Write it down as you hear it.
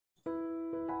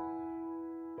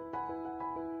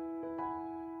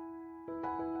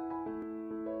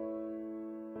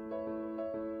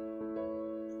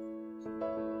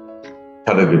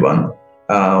Hello everyone.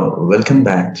 Welcome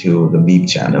back to the VVPE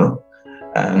channel.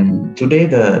 And today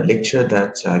the lecture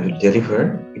that I will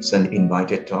deliver, it's an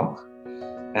invited talk.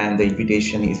 And the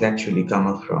invitation is actually come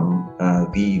up from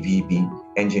VVPE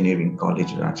Engineering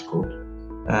College, Rajkot.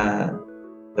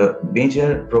 The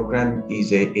major program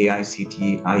is a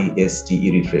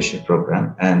AICTE-ISTE refresher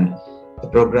program, and the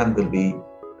program will be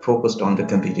focused on the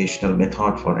computational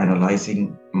method for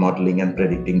analyzing, modeling, and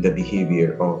predicting the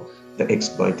behavior of the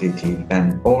exploitative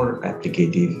and or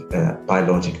applicative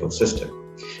biological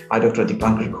system. I'm Dr.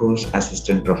 Ghosh,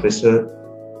 Assistant Professor,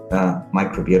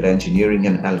 Microbial Engineering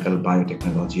and Algal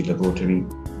Biotechnology Laboratory,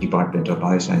 Department of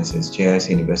Biosciences,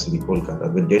 JIS University,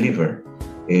 Kolkata, will deliver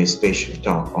a special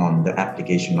talk on the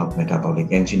application of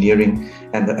metabolic engineering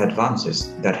and the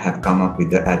advances that have come up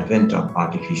with the advent of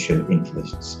artificial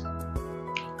intelligence.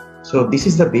 So this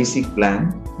is the basic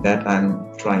plan that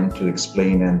I'm trying to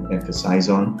explain and emphasize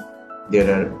on. There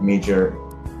are major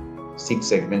 6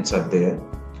 segments up there.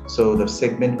 So the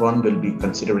segment 1 will be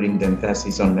considering the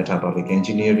emphasis on metabolic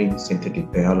engineering,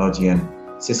 synthetic biology, and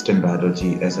system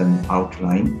biology as an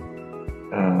outline.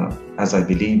 As I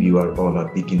believe you are all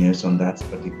beginners on that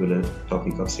particular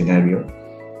topic of scenario.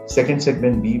 Second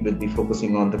segment B will be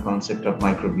focusing on the concept of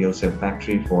microbial cell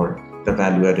factory for the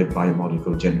value-added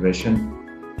biomolecule generation,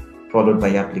 followed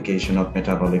by application of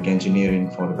metabolic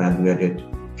engineering for value-added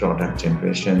product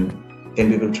generation. Then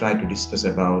we will try to discuss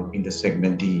about in the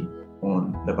segment D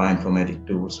on the bioinformatic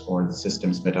tools or the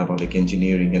systems metabolic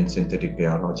engineering and synthetic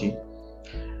biology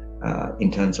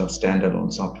in terms of standalone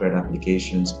software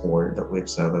applications or the web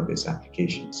server-based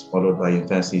applications, followed by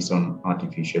emphasis on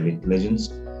artificial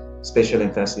intelligence, special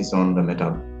emphasis on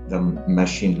the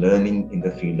machine learning in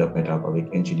the field of metabolic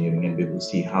engineering, and we will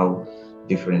see how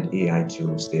different AI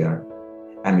tools they are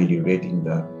ameliorating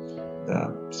the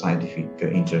scientific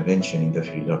intervention in the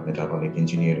field of metabolic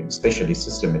engineering, especially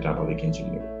system metabolic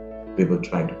engineering. We will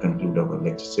try to conclude our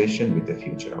lecture session with the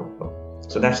future outlook.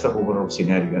 So that's the overall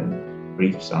scenario and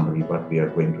brief summary what we are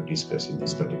going to discuss in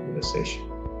this particular session.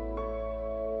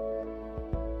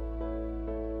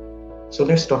 So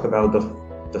let's talk about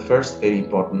the first very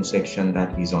important section,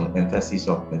 that is on emphasis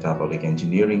of metabolic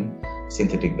engineering,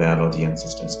 synthetic biology, and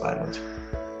systems biology.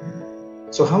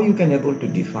 So how you can able to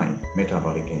define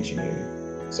metabolic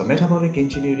engineering? So metabolic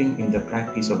engineering in the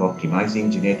practice of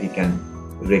optimizing genetic and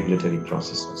regulatory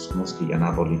processes, mostly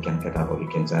anabolic and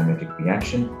catabolic enzymatic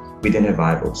reaction within a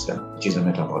viable cell, which is a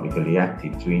metabolically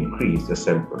active to increase the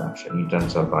cell production in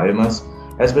terms of biomass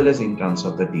as well as in terms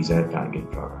of the desired target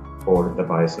product or the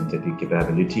biosynthetic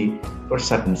capability for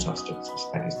certain substances,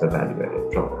 that is the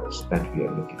value-added products that we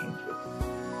are looking into.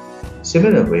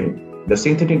 Similar way, the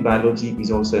synthetic biology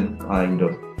is also a kind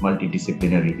of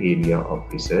multidisciplinary area of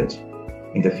research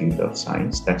in the field of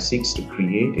science that seeks to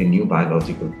create a new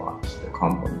biological parts, the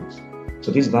components.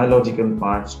 So these biological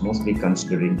parts mostly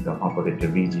considering the operator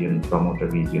region, promoter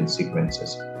region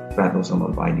sequences,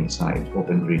 ribosomal binding site,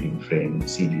 open breeding frame,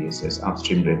 CDSS,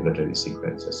 upstream regulatory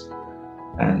sequences,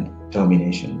 and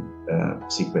termination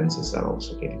sequences are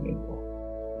also getting involved.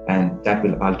 And that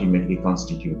will ultimately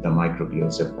constitute the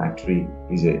microbial cell factory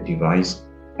is a device,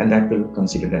 and that will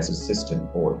considered as a system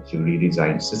or to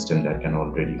redesign system that can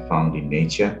already found in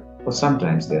nature, or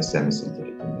sometimes they are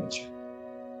semi-synthetic in nature.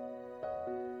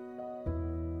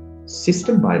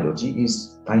 System biology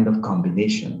is kind of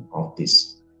combination of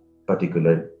this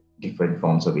particular different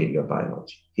forms of area of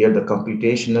biology. Here the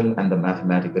computational and the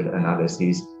mathematical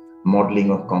analysis, modeling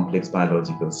of complex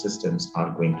biological systems are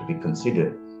going to be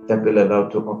considered that will allow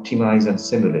to optimize and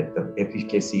simulate the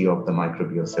efficacy of the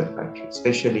microbial cell factory,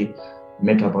 especially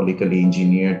metabolically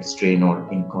engineered strain or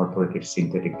incorporated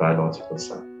synthetic biological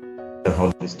cell. The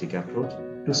holistic approach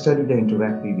to study the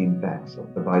interactive impacts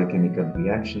of the biochemical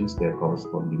reactions, their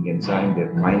corresponding enzyme,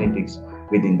 their kinetics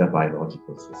within the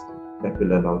biological system that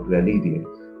will allow to alleviate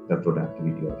the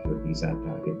productivity of your desired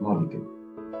target molecule.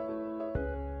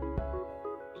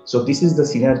 So this is the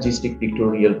synergistic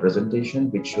pictorial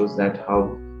presentation which shows that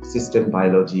how system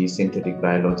biology, synthetic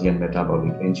biology, and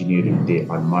metabolic engineering, they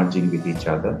are merging with each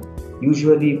other.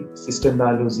 Usually, system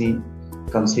biology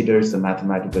considers a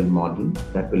mathematical model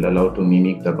that will allow to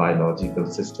mimic the biological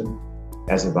system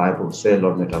as a viable cell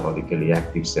or metabolically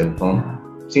active cell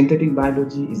form. Synthetic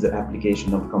biology is the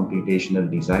application of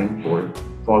computational design for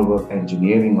forward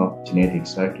engineering of genetic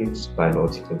circuits,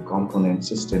 biological component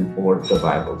system, or the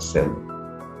viable cell.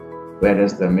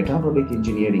 Whereas the metabolic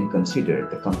engineering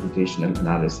considered the computational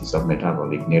analysis of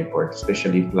metabolic network,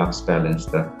 especially flux balance,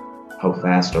 how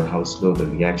fast or how slow the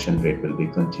reaction rate will be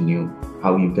continued,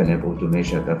 how you can able to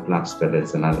measure the flux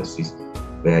balance analysis,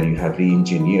 where you have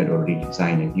re-engineered or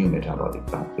redesigned a new metabolic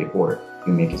pathway, or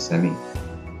you make a semi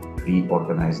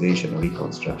reorganization or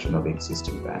reconstruction of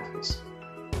existing pathways.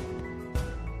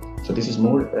 So this is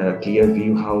more clear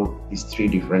view how these three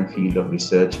different field of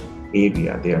research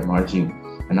area, they are merging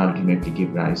and ultimately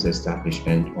give rise to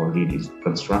establishment or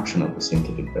reconstruction of the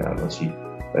synthetic biology,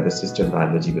 where the system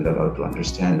biology will allow to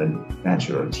understand the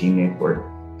natural gene network.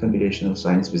 Computational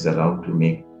science is allowed to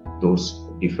make those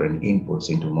different inputs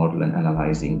into model and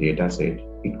analyzing data set.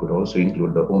 It could also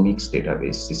include the omics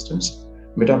database systems.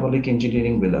 Metabolic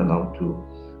engineering will allow to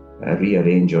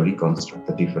rearrange or reconstruct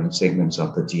the different segments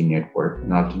of the gene network,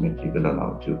 and ultimately will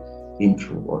allow to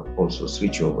improve or also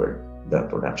switch over the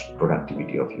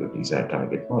productivity of your desired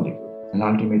target molecule. And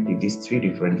ultimately, these three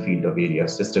different field of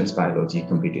areas, systems biology,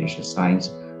 computation science,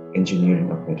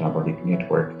 engineering of metabolic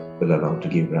network, will allow to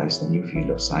give rise to a new field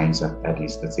of science, at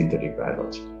least the synthetic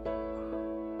biology.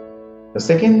 The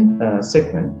second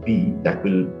segment, B, that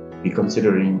will be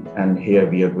considering, and here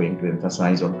we are going to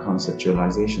emphasize on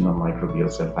conceptualization of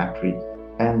microbial cell factory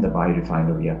and the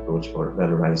biorefinery approach for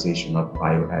valorization of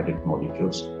bio-added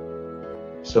molecules.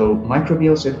 So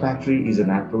microbial cell factory is an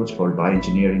approach for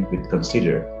bioengineering which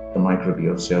consider the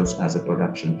microbial cells as a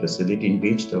production facility in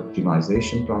which the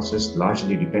optimization process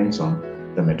largely depends on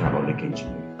the metabolic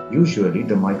engineering. Usually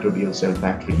the microbial cell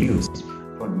factory used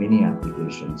for many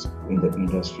applications in the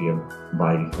industrial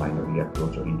biorefinery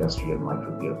approach or industrial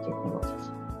microbial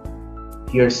technologies.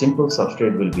 Here, simple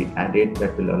substrate will be added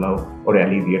that will allow or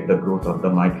alleviate the growth of the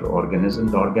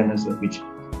microorganism, the organism which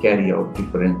carry out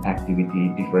different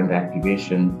activity, different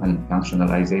activation and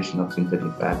functionalization of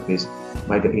synthetic pathways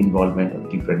by the involvement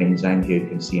of different enzymes. Here you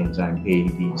can see enzyme A,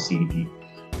 B, C, D,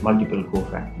 multiple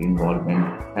cofactor involvement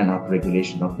and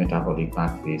upregulation of metabolic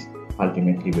pathways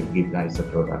ultimately will give rise to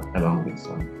a product along with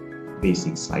some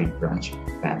basic side branch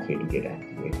pathway to get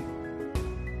activated.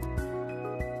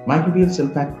 Microbial cell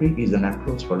factory is an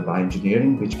approach for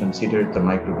bioengineering which considers the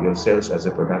microbial cells as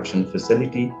a production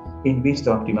facility in which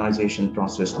the optimization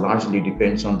process largely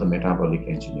depends on the metabolic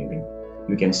engineering.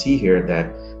 You can see here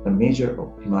that the major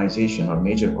optimization or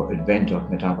major advent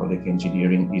of metabolic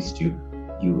engineering is to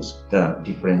use the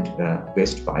different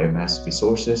waste biomass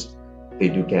resources. They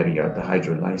do carry out the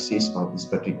hydrolysis of this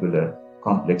particular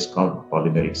complex called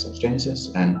polymeric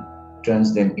substances and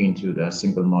turns them into the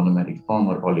simple monomeric form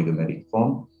or oligomeric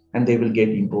form, and they will get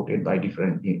imported by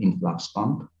different influx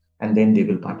pump, and then they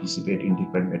will participate in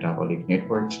different metabolic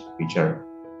networks which are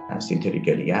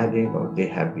synthetically added, or they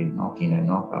have been knocked in and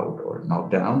knocked out or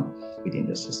knocked down within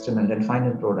the system, and then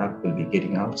final product will be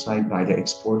getting outside by the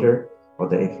exporter or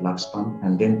the efflux pump,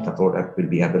 and then the product will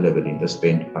be available in the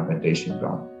spent fermentation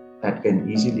ground that can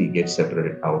easily get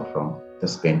separated out from the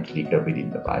spent liquor within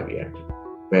the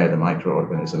bioreactor, where the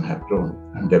microorganisms have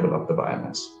grown and developed the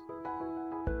biomass.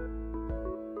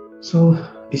 So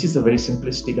this is a very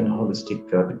simplistic and holistic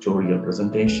pictorial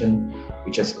presentation,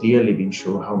 which has clearly been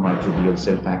shown how microbial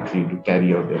cell factory to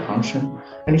carry out their function.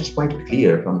 And it's quite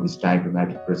clear from this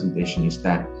diagrammatic presentation is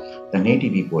that the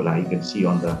native E. coli, you can see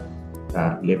on the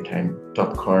left-hand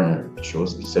top corner, it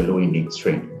shows it's a low-yielding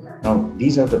strain. Now,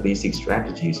 these are the basic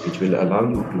strategies which will allow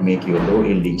you to make your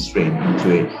low-yielding strain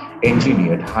into an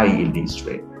engineered high-yielding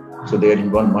strain. So they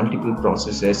involve multiple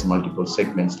processes, multiple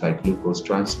segments like glucose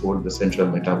transport, the central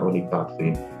metabolic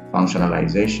pathway,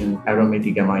 functionalization,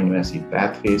 aromatic amino acid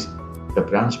pathways, the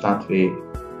branch pathway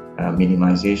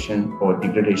minimization or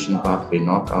degradation pathway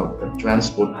knockout, the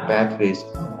transport pathways,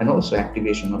 and also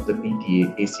activation of the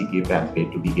PTA, ACK pathway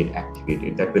to be get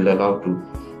activated. That will allow to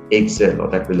excel, or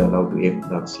that will allow to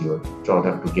efflux your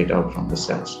product to get out from the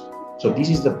cells. So this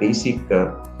is the basic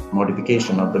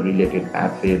modification of the related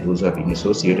pathway. Those are being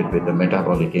associated with the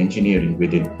metabolic engineering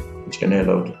within, which can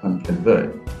allow to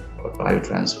convert or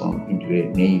biotransform into a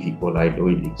naive E. coli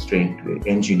low-yielding strain to an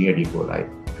engineered E. coli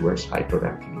towards high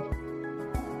productivity.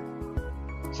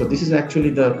 So this is actually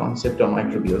the concept of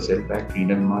microbial cell factory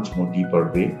in a much more deeper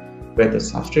way, where the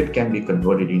substrate can be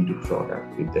converted into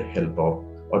product with the help of,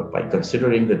 or by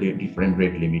considering the different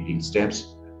rate limiting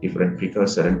steps, different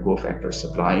precursor and cofactor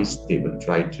supplies. They will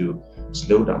try to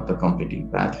slow down the competing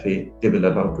pathway. They will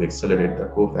allow to accelerate the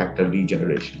cofactor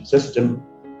regeneration system.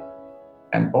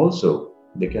 And also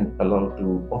they can allow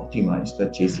to optimize the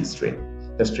chassis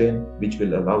strain, the strain which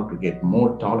will allow to get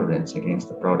more tolerance against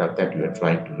the product that you are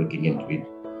trying to looking into it.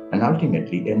 And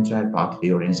ultimately entire pathway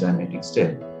or enzymatic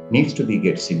step needs to be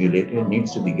get simulated,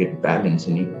 needs to be get balanced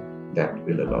in it, that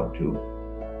will allow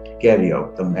to carry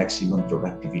out the maximum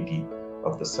productivity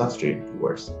of the substrate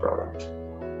towards the product.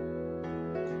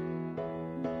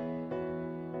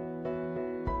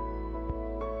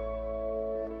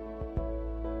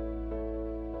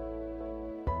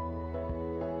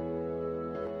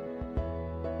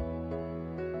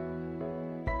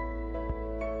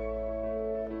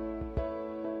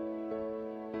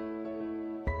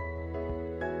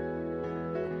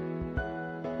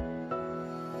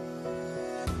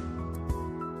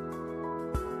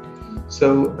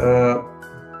 So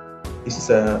this is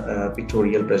a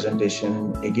pictorial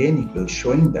presentation. Again, it will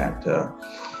showing that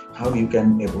how you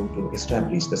can able to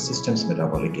establish the systems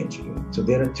metabolic engineering. So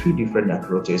there are three different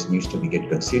approaches needs to be get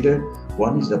considered.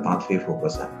 One is the pathway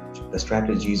focus approach. The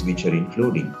strategies which are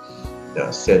including the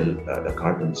cell, the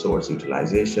carbon source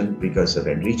utilization, precursor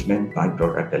enrichment,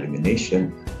 byproduct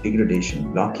elimination,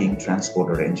 degradation blocking,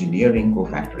 transporter engineering,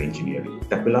 cofactor engineering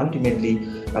that will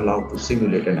ultimately allow to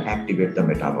simulate and activate the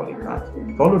metabolic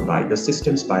pathway, followed by the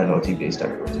systems biology-based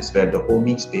approaches, where the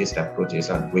omics-based approaches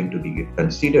are going to be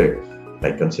considered,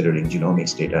 like considering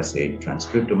genomics data set,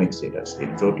 transcriptomics data set,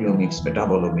 proteomics,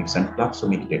 metabolomics, and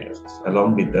fluxomics data sets,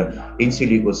 along with the in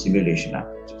silico simulation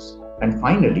approaches. And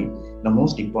finally, the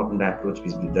most important approach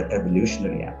is with the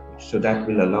evolutionary approach. So that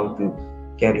will allow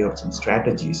to carry out some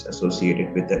strategies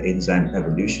associated with the enzyme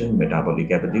evolution,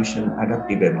 metabolic evolution,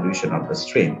 adaptive evolution of the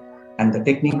strain, and the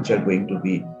techniques are going to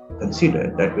be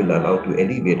considered that will allow to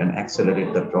elevate and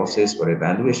accelerate the process for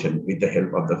evaluation with the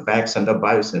help of the FACS and the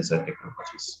biosensor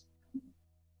technologies.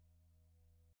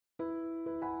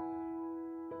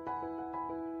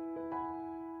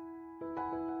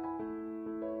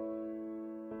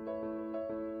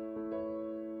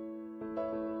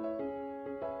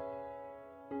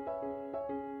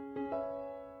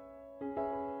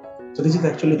 So this is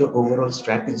actually the overall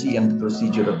strategy and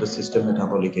procedure of the system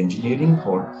metabolic engineering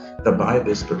for the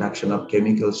bio-based production of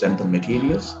chemicals and the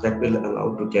materials that will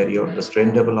allow to carry out the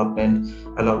strain development,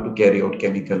 allow to carry out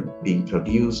chemical being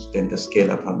produced, then the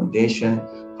scale-up fermentation,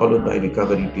 followed by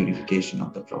recovery purification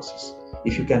of the process.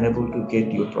 If you can able to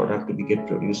get your product to be get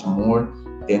produced more,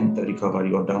 then the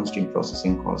recovery or downstream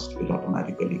processing cost will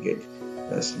automatically get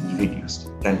reduced,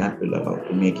 and that will allow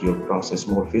to make your process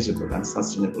more feasible and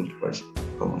sustainable towards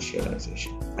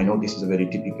commercialization. I know this is a very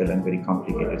typical and very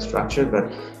complicated structure, but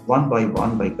one by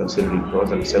one, by considering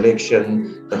product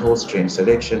selection, the host strain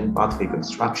selection, pathway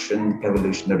construction,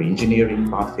 evolutionary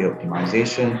engineering, pathway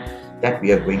optimization, that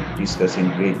we are going to discuss in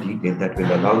great detail, that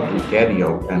will allow to carry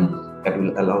out and that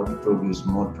will allow to produce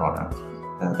more product,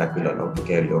 that will allow to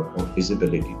carry out more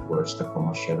feasibility towards the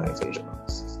commercialization of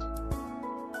the system.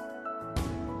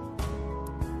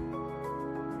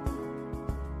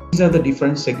 These are the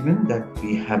different segments that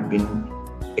we have been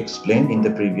explained in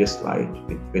the previous slide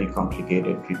with very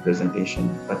complicated representation,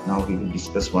 but now we will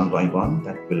discuss one by one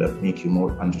that will make you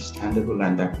more understandable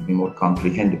and that will be more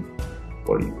comprehensible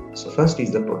for you. So first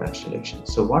is the product selection.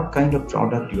 So what kind of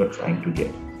product you are trying to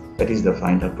get? That is the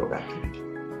final productivity.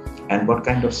 And what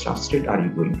kind of substrate are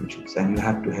you going to choose? And you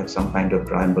have to have some kind of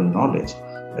primal knowledge,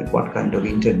 like what kind of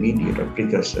intermediate or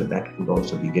precursor that could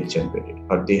also be get generated,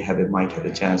 or they might have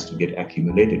a chance to get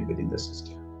accumulated within the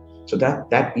system. So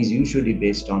that is usually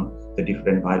based on the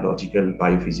different biological,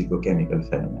 biophysical-chemical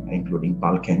phenomena, including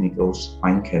bulk chemicals,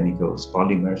 fine chemicals,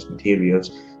 polymers,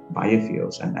 materials,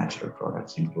 biofuels, and natural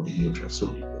products, including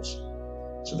nutraceuticals.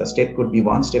 So the step could be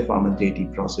one-step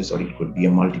fermentative process, or it could be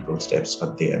a multiple steps,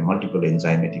 but there are multiple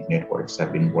enzymatic networks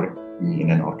have been working in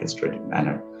an orchestrated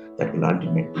manner that will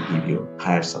ultimately give you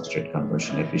higher substrate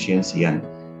conversion efficiency and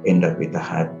end up with a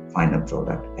higher final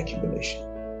product accumulation.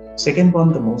 Second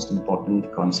one, the most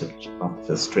important concept of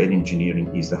the strain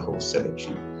engineering is the host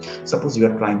selection. Suppose you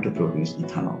are trying to produce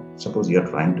ethanol. Suppose you are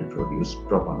trying to produce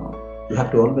propanol. You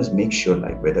have to always make sure,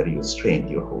 like whether your strain,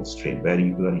 your host strain, where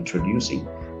you are introducing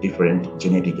different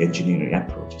genetic engineering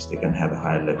approaches, they can have a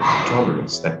higher level of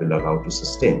tolerance that will allow to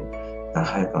sustain the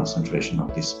higher concentration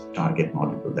of this target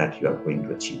molecule that you are going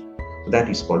to achieve. So that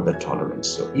is called the tolerance.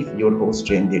 So if your host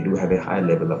strain, they do have a high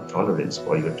level of tolerance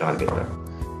for your target product,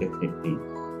 definitely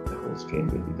the host strain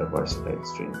will be the versatile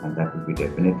strain, and that will be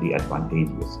definitely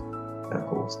advantageous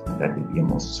host, and that will be a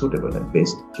most suitable and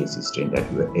best chassis strain that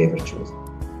you have ever chosen.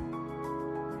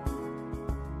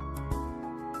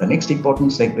 The next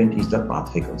important segment is the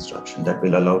pathway construction that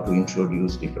will allow to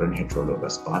introduce different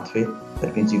heterologous pathway.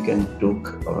 That means you can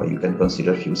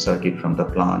consider few circuits from the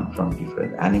plant, from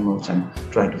different animals, and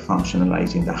try to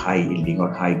functionalize in the high yielding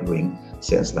or high growing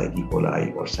cells like E.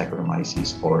 coli or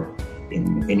Saccharomyces, or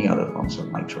in any other forms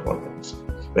of microorganisms,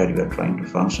 where you are trying to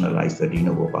functionalize the de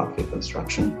novo pathway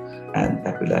construction, and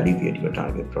that will alleviate your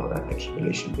target product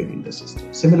accumulation within the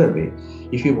system. Similar way,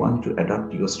 if you want to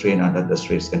adapt your strain under the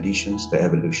stress conditions, the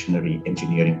evolutionary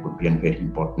engineering would be a very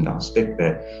important aspect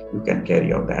where you can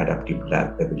carry out the adaptive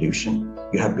lab evolution.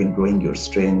 You have been growing your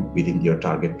strain within your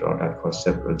target product for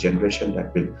several generations.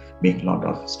 That will make a lot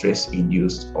of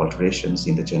stress-induced alterations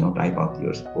in the genotype of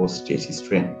your host chassis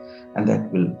strain, and that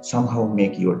will somehow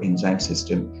make your enzyme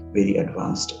system very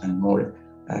advanced and more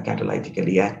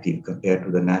catalytically active compared to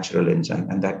the natural enzyme,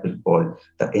 and that will call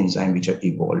the enzyme which are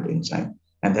evolved enzyme.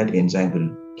 And that enzyme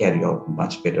will carry out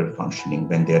much better functioning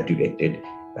when they are directed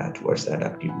towards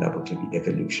adaptive laboratory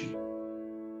evolution.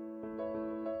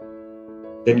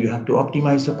 Then you have to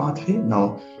optimize the pathway.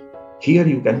 Now, here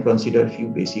you can consider a few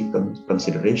basic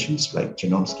considerations like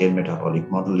genome scale metabolic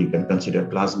model. You can consider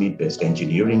plasmid-based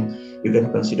engineering. You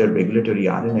can consider regulatory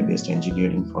RNA-based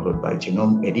engineering followed by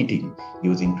genome editing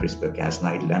using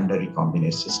CRISPR-Cas9 lambda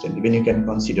recombinase system. Even you can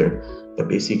consider the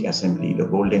basic assembly, the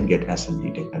golden gate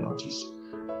assembly technologies,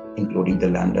 including the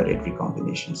lambda red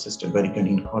recombination system, where you can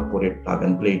incorporate plug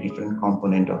and play different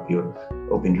component of your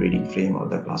open reading frame or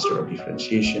the cluster of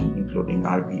differentiation, including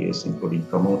RBS, including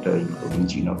promoter, including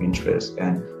gene of interest,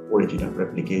 and origin of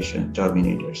replication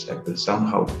terminators that will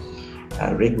somehow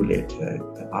regulate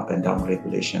the up and down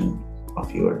regulation of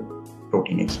your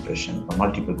protein expression or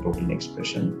multiple protein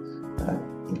expression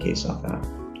in case of a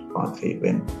pathway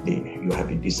when you have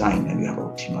been designed and you have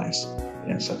optimized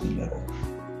at a certain level.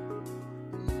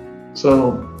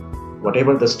 So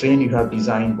whatever the strain you have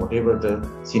designed, whatever the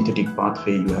synthetic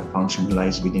pathway you have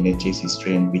functionalized within a chassis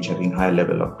strain, which having high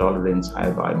level of tolerance,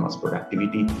 high biomass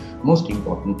productivity, most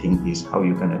important thing is how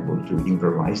you can able to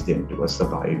improvise them towards the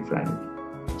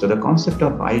biorefinery. So the concept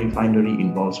of biorefinery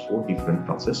involves 4 different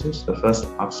processes. The first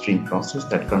upstream process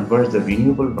that converts the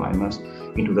renewable biomass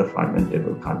into the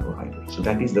fermentable carbohydrate. So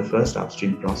that is the first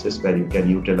upstream process where you can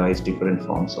utilize different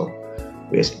forms of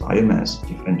waste biomass,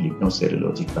 different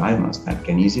lignocellulosic biomass that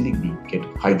can easily get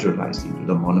hydrolyzed into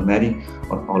the monomeric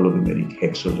or oligomeric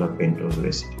hexose or pentose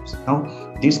residues. Now,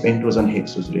 this pentose and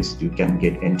hexose residue can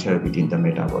get entered within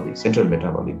the central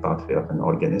metabolic pathway of an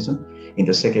organism in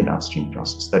the second upstream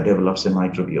process that develops a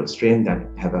microbial strain that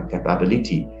have a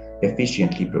capability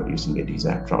efficiently producing a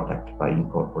desired product by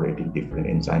incorporating different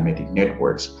enzymatic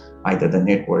networks, either the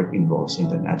network involves in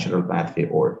the natural pathway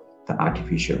or the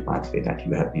artificial pathway that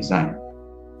you have designed.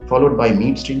 Followed by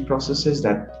midstream processes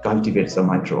that cultivates the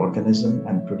microorganism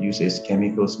and produces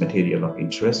chemicals, material of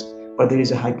interest, but there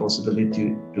is a high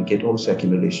possibility to get also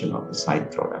accumulation of the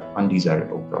side product,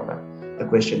 undesirable product. The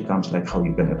question comes like how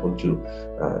you can able to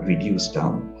reduce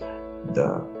down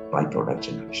the byproduct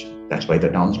generation. That's why the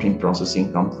downstream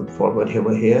processing comes forward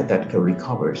over here that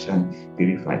recovers and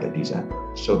purify the desired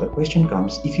product. So the question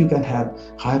comes, if you can have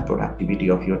higher productivity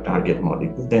of your target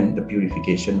molecule, then the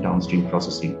purification downstream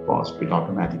processing cost will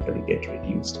automatically get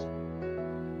reduced.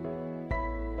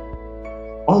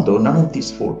 Although none of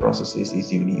these 4 processes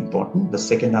is really important, the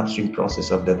second upstream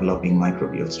process of developing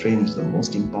microbial strain is the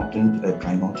most important,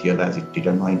 primordial, as it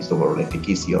determines the overall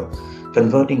efficacy of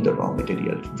converting the raw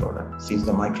material to product, since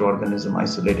the microorganisms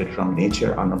isolated from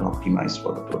nature are not optimized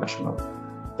for the production of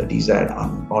the desired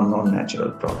or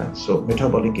non-natural products. So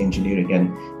metabolic engineering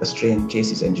and the strain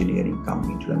chassis engineering come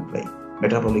into play.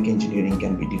 Metabolic engineering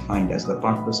can be defined as the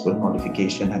purposeful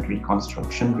modification and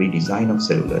reconstruction, redesign of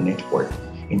cellular network,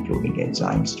 including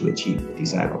enzymes, to achieve the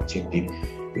desired objective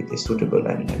with a suitable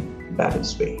and in a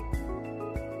balanced way.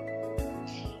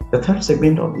 The third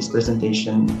segment of this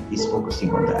presentation is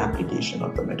focusing on the application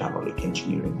of the metabolic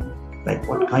engineering, like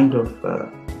what kind of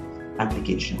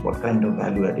application, what kind of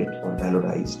value-added or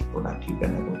valorized product you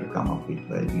can able to come up with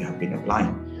while you have been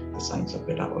applying the science of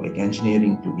metabolic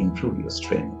engineering to improve your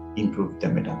strain, improve the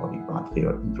metabolic pathway,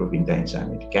 or improving the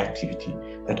enzymatic activity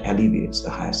that alleviates the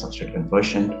higher substrate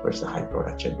conversion towards the high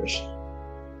product generation.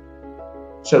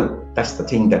 So that's the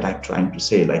thing that I'm trying to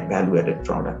say, like value-added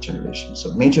product generation.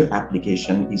 So major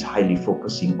application is highly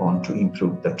focusing on to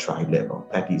improve the tri-level.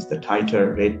 That is the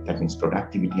titer rate, that means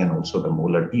productivity, and also the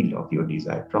molar yield of your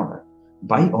desired product,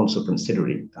 by also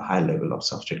considering the high level of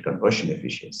substrate conversion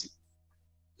efficiency.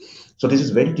 So this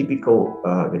is very typical,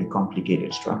 very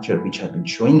complicated structure, which have been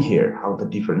showing here how the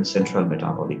different central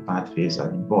metabolic pathways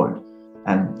are involved.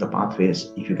 And the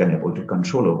pathways, if you can able to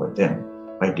control over them,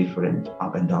 by different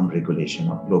up and down regulation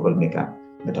of global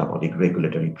metabolic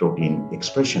regulatory protein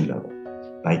expression level,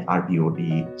 like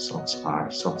RBOD,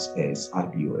 SOX-R, SOX-S,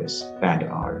 RBOS,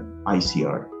 PAD-R,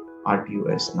 ICR,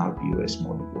 RPOS, and RPOS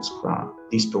molecules CRA.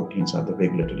 These proteins are the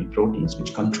regulatory proteins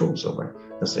which controls over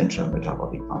the central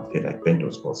metabolic pathway, like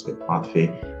pentose phosphate pathway,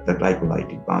 the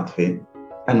glycolytic pathway,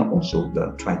 and also the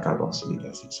tricarboxylic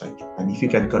acid cycle. And if you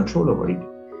can control over it,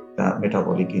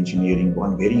 metabolic engineering,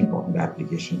 one very important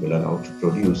application, will allow to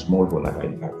produce more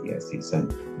volatile fatty acids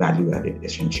and value-added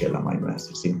essential amino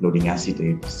acids, including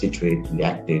acetate, citrate,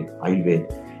 lactate,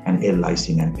 pyruvate, and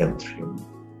L-lysine and L-threonine.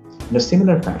 In a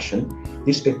similar fashion,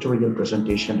 this pictorial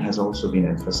presentation has also been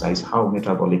emphasized how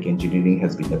metabolic engineering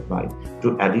has been applied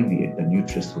to alleviate the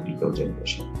nutraceutical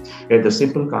generation, where the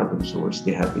simple carbon source,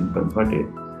 they have been converted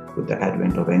with the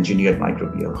advent of engineered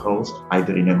microbial host,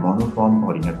 either in a monoform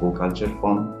or in a co-culture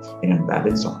form, in a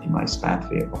balanced optimized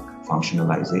pathway of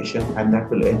functionalization, and that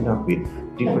will end up with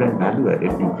different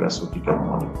value-added nutraceutical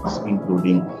molecules,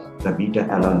 including the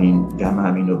beta-alanine,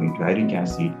 gamma-aminobutyric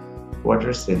acid,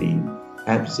 quatercellin,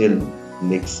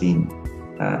 abzil-lexin,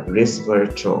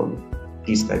 resveratrol,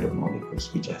 these kind of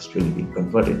molecules, which actually been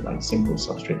converted by simple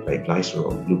substrate like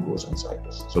glycerol, glucose, and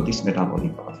cytose. So these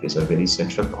metabolic pathways are very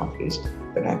central pathways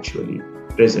that actually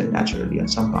present naturally, and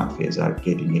some pathways are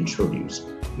getting introduced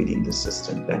within the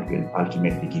system that will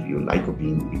ultimately give you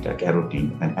lycopene,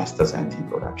 beta-carotene, and astaxanthin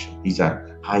production. These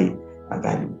are high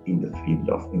value in the field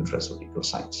of nutraceutical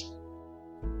science.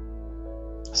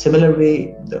 Similar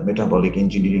way, the metabolic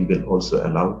engineering will also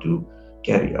allow to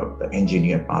carry out the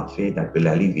engineered pathway that will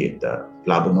alleviate the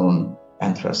flavonone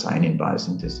anthocyanin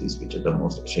biosynthesis, which are the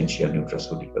most essential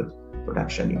nutraceutical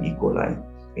production in E. coli.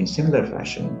 In similar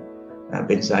fashion,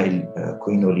 benzyl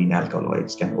quinoline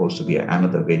alkaloids can also be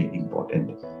another very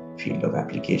important field of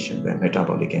application where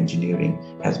metabolic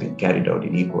engineering has been carried out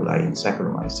in E. coli and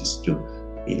Saccharomyces to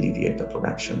alleviate the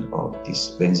production of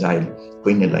this benzyl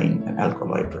quinoline and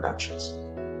alkaloid productions.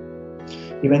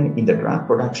 Even in the drug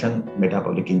production,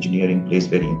 metabolic engineering plays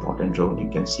very important role. You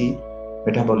can see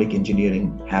metabolic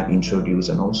engineering have introduced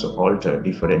and also altered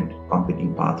different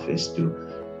competing pathways to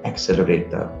accelerate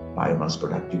the biomass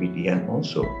productivity and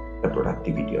also the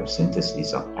productivity of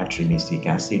synthesis of atrimicic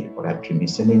acid or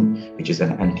atrimicinin, which is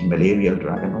an anti-malarial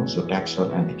drug, and also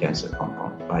Taxol anti-cancer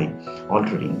compound by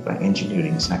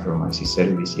engineering Saccharomyces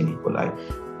cerevisiae in E.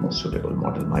 coli, most suitable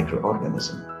model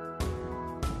microorganism.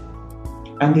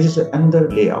 And this is another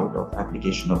layout of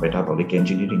application of metabolic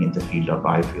engineering in the field of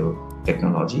biofuel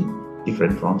technology.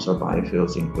 Different forms of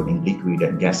biofuels, including liquid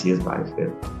and gaseous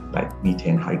biofuel, like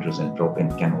methane, hydrogen,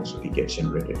 propane, can also be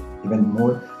generated. Even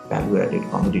more value-added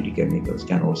commodity chemicals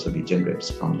can also be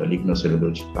generated from the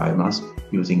lignocellulosic biomass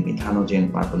using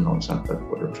methanogen, purple non-sulfur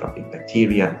phototropic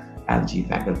bacteria, algae,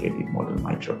 facultative model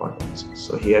microorganisms.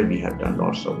 So here we have done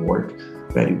lots of work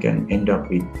where you can end up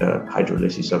with the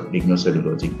hydrolysis of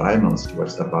lignocellulosic biomass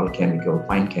towards the bulk chemical,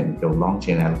 fine chemical,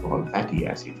 long-chain alcohol, fatty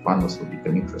acid,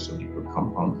 pharmaceutical, nutraceutical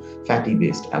compound,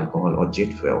 fatty-based alcohol or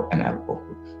jet fuel and alcohol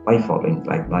by following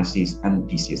glycolysis and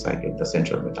DC cycle, the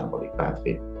central metabolic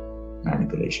pathway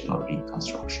manipulation or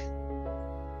reconstruction.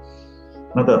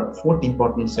 Now the fourth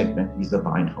important segment is the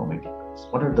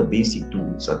bioinformatics. What are the basic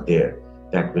tools are there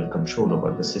that will control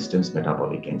over the system's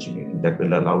metabolic engineering that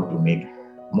will allow to make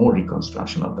more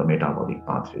reconstruction of the metabolic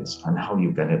pathways and how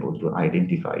you can able to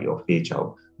identify or phase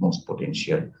out most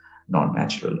potential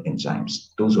non-natural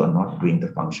enzymes, those who are not doing the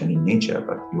function in nature,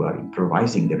 but you are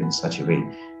improvising them in such a way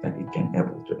that it can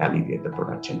able to alleviate the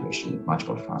product generation much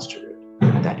more faster rate.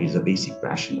 And that is a basic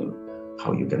rationale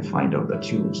how you can find out the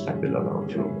tools that will allow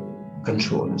to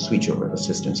control and switch over the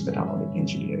system's metabolic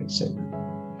engineering segment.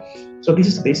 So this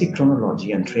is basic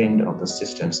chronology and trend of the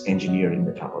systems engineering,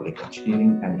 metabolic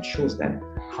engineering, and it shows then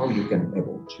how you can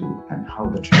able to and how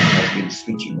the trend has been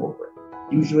switching over.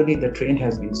 Usually the trend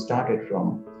has been started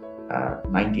from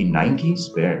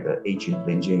 1990s, where the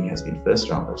H-influenzae has been first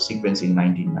round of sequencing in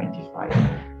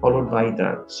 1995, followed by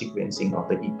the sequencing of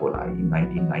the E. coli in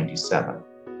 1997.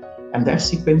 And that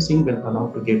sequencing will allow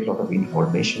to get a lot of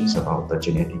informations about the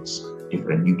genetics,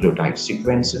 different nucleotide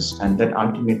sequences, and that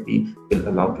ultimately will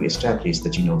allow to establish the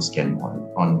genome scan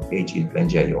model on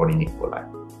H-influenzae or in E. coli.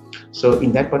 So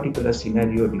in that particular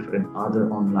scenario, different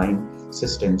other online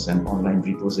systems and online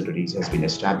repositories has been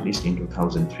established in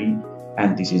 2003.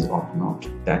 And this is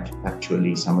OpNot, that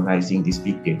actually summarizing this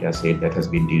big data set that has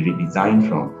been redesigned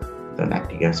from the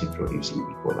lactic acid producing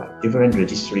E. coli. Different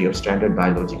registry of standard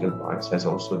biological parts has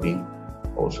also been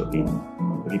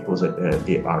repository.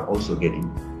 They are also getting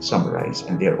summarized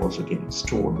and they are also getting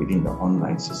stored within the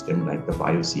online system like the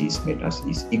BioSys,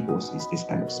 MetaSys, EcoSys, this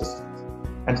kind of systems.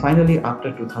 And finally,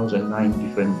 after 2009,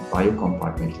 different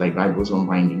biocompartments like ribosome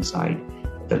binding site,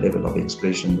 the level of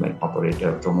expression like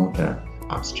operator, promoter,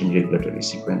 upstream regulatory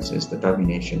sequences, the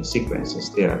termination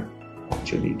sequences, they are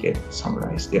actually get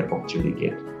summarized, they are actually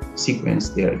get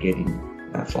sequenced, they are getting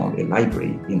from a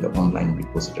library in the online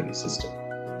repository system.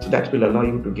 So that will allow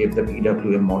you to give the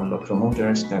PWM model of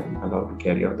promoters that will allow to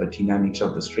carry out the dynamics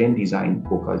of the strain design,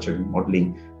 co-culture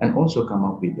modeling, and also come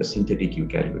up with the synthetic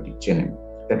eukaryotic genome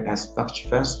that has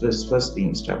first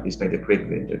been established by the Craig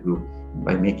Venter group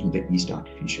by making the yeast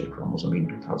artificial chromosome in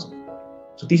 2000.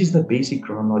 So this is the basic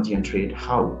chronology and trade,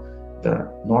 how the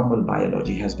normal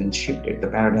biology has been shifted, the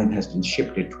paradigm has been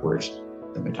shifted towards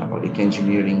the metabolic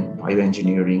engineering,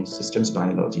 bioengineering, systems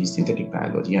biology, synthetic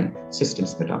biology, and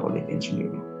systems metabolic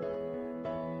engineering.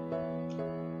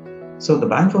 So the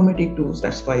bioinformatic tools,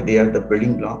 that's why they are the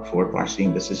building block for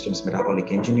pursuing the systems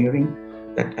metabolic engineering.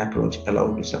 That approach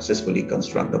allowed to successfully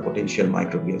construct the potential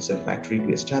microbial cell factory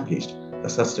to establish a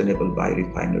sustainable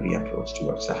biorefinery approach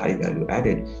towards a high value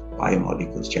added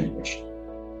biomolecules generation.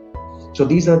 So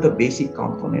these are the basic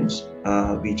components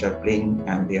which are playing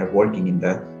and they are working in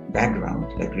the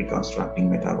background, like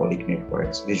reconstructing metabolic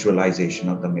networks, visualization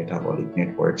of the metabolic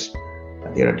networks.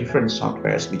 There are different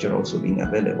softwares which are also being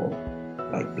available,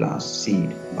 like BLAST, SEED,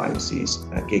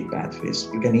 BioSys, Cake Pathways.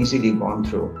 You can easily go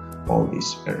through all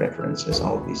these references,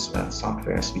 all these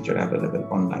softwares which are available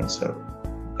online, so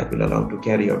that will allow to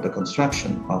carry out the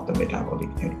construction of the metabolic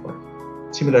network.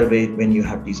 Similar way, when you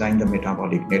have designed the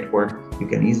metabolic network, you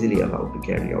can easily allow to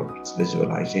carry out its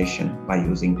visualization by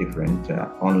using different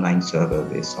online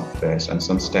server-based softwares and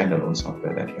some standalone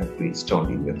software that you have to install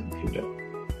in your computer.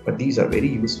 But these are very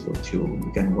useful too.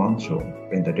 You can run through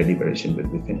when the deliberation will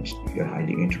be finished if you're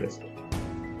highly interested.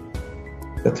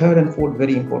 The third and fourth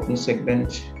very important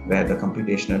segment where the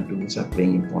computational tools are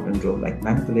playing important role, like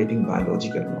manipulating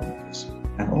biological molecules,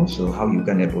 and also how you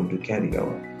can able to carry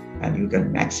out and you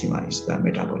can maximize the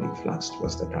metabolic flux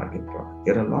towards the target product.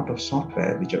 There are a lot of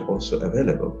software which are also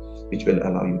available, which will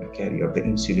allow you to carry out the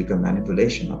in silico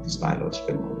manipulation of these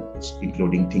biological molecules,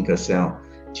 including Tinkercell,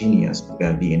 Genius,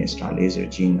 DNA Star Laser,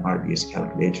 Gene RBS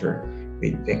Calculator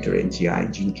with Vector NGI,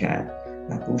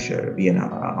 GeneCAD, Pusher,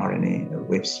 VNRNA,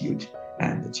 WebSuite,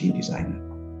 and the Gene Designer.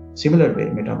 Similar way,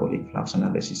 metabolic flux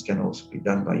analysis can also be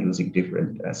done by using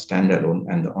different standalone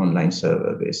and online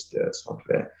server-based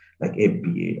software like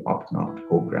FBA, OptNoct,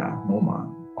 Cobra,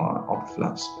 MoMA,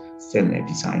 OptFlux, CellNet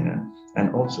Designer,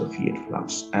 and also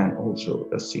FiatFlux, and also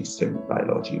a system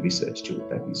biology research tool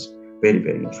that is very,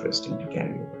 very interesting to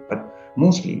carry over. But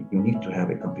mostly, you need to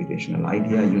have a computational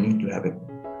idea. You need to have an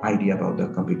idea about the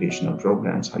computational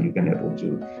programs, how you can able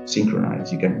to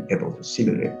synchronize, you can able to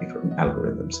simulate different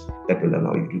algorithms that will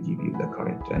allow you to give you the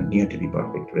correct and near to be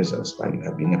perfect results while you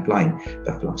have been applying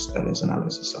the flux balance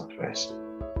analysis softwares.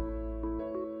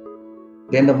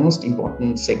 Then the most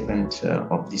important segment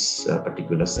of this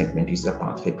particular segment is the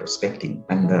pathway prospecting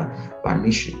and the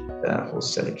permission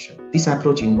host selection. This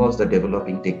approach involves the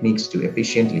developing techniques to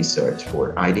efficiently search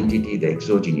for identity the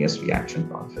exogenous reaction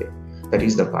pathway, that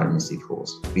is the permissive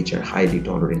host, which are highly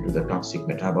tolerant to the toxic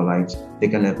metabolites. They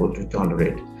can able to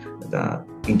tolerate the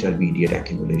intermediate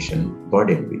accumulation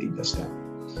burden within the cell.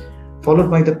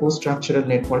 Followed by the post-structural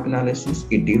network analysis,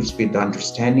 it deals with the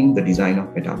understanding the design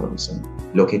of metabolism,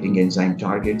 locating enzyme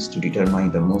targets to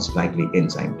determine the most likely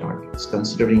enzyme targets,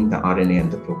 considering the RNA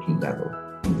and the protein level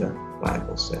in the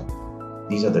viable cell.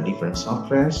 These are the different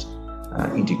softwares,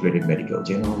 integrated medical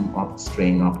genome,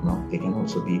 OptStrain, OptNoct. They can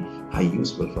also be highly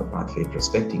useful for pathway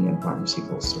prospecting and permissive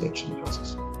host selection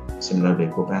process. Similarly,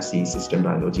 Copasi, System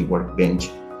Biology Workbench,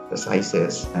 the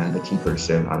CISES and the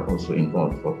Tinkercell are also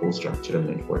involved for post-structural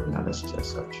network analysis as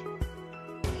such.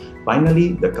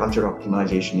 Finally, the culture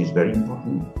optimization is very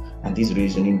important, and this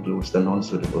reason includes the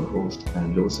non-suitable host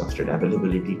and low substrate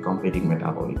availability, competing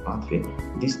metabolic pathway.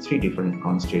 These three different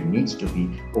constraints needs to be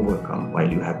overcome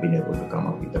while you have been able to come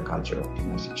up with the culture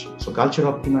optimization. So culture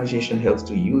optimization helps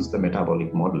to use the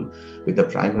metabolic model with the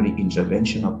primary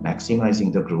intervention of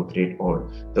maximizing the growth rate or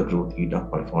the growth rate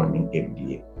of performing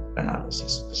FDA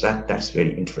analysis. So that's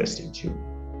very interesting too.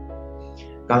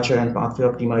 Culture and pathway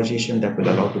optimization that will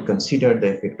allow to consider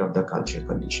the effect of the culture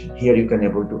condition. Here you can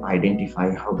able to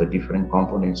identify how the different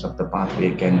components of the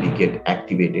pathway can be get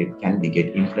activated, can be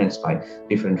get influenced by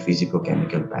different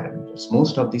physicochemical parameters.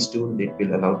 Most of these tools that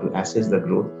will allow to assess the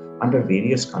growth under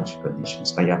various culture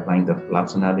conditions by applying the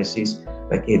flux analysis,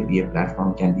 like FBA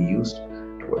platform can be used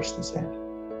towards this end.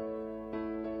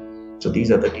 So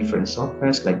these are the different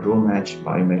softwares like GrowMatch,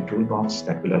 Biomed Toolbox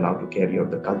that will allow to carry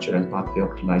out the culture and pathway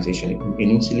optimization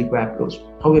in silico approach.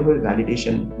 However,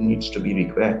 validation needs to be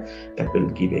required that will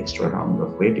give extra round of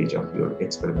weightage of your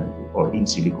experimental or in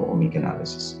silico omic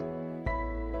analysis.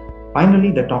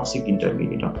 Finally, the toxic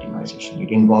intermediate optimization.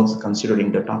 It involves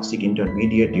considering the toxic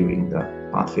intermediate during the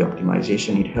pathway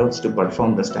optimization. It helps to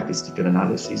perform the statistical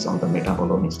analysis on the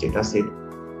metabolomics dataset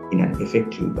in an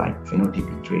effective like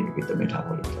phenotypic trait with the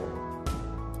metabolic level.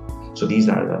 So these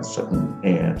are the certain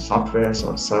softwares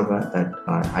or server that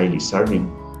are highly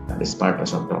serving this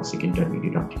purpose of toxic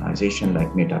intermediate optimization like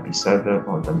MetaP server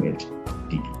or the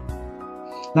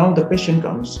MELT-DP. Now the question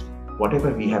comes,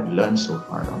 whatever we have learned so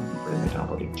far on different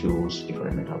metabolic tools,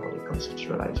 different metabolic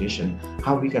conceptualization,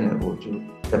 how we can able to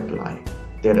apply.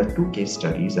 There are two case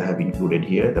studies I have included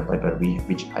here, the paper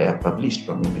which I have published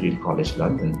from Imperial College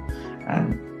London,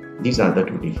 and these are the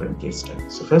two different case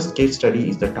studies. So first case study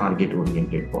is the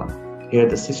target-oriented one. Here,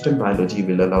 the system biology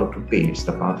will allow to pairs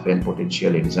the pathway and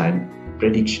potential enzyme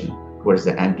prediction towards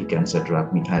the anti-cancer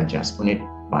drug methyl jasponate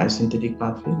biosynthetic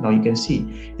pathway. Now you can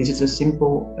see this is a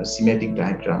simple schematic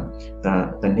diagram.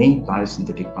 The named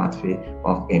biosynthetic pathway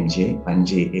of MJ and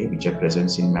JA, which are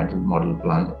present in model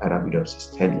plant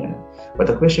Arabidopsis thaliana. But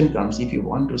the question comes, if you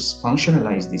want to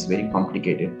functionalize this very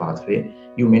complicated pathway,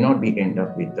 you may not be end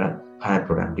up with the higher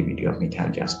productivity of methyl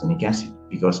jasponic acid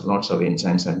because lots of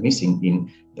enzymes are missing in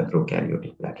the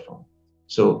prokaryotic platform.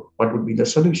 So what would be the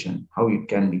solution? How it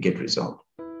can be get resolved?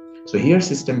 So here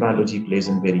system biology plays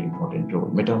a very important role.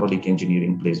 Metabolic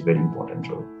engineering plays very important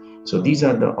role. So these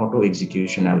are the auto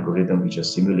execution algorithm which are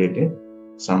simulated.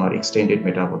 Some are extended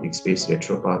metabolic space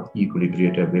retropath,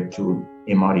 equilibrator web tool,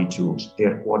 MRE tools. They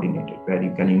are coordinated where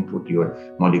you can input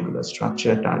your molecular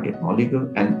structure, target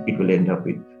molecule, and it will end up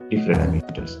with different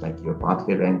parameters like your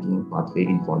pathway ranking, pathway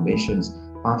informations,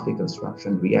 pathway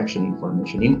construction, reaction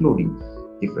information, including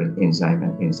different enzyme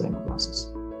and enzyme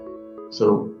classes.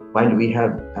 So while we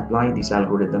have applied these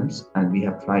algorithms and we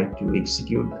have tried to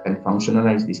execute and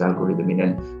functionalize this algorithm in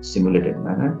a simulated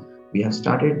manner, we have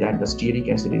started that the stearic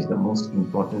acid is the most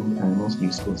important and most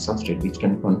useful substrate which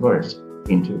can convert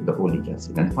into the oleic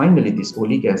acid. And finally, this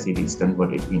oleic acid is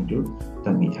converted into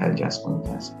the methyl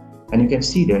jasponic acid. And you can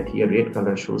see that here red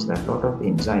color shows that a lot of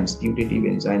enzymes, putative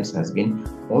enzymes has been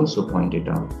also pointed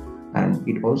out. And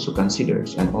it also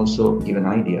considers and also give an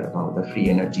idea about the free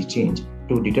energy change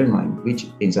to determine which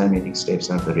enzymatic steps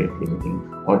are the rate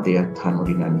limiting or they are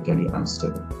thermodynamically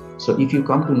unstable. So if you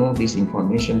come to know these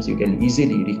informations, you can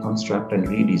easily reconstruct and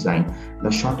redesign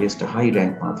the shortest high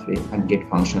rank pathway and get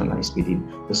functionalized within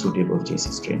the suitable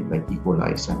JC strain like E.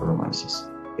 coli, Saccharomyces,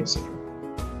 etc.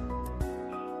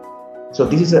 So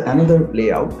this is another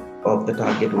layout of the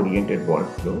target-oriented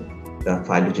workflow, the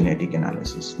phylogenetic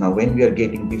analysis. Now, when we are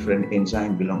getting different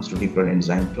enzyme belongs to different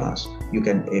enzyme class, you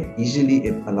can easily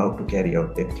allow to carry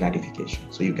out the classification.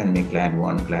 So you can make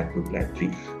clad1, clad2,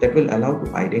 clad3. That will allow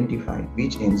to identify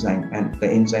which enzyme and the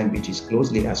enzyme which is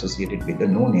closely associated with the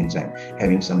known enzyme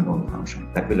having some known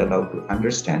function. That will allow to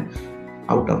understand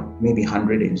out of maybe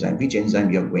 100 enzymes, which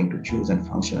enzyme you are going to choose and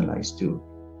functionalize to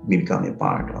become a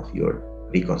part of your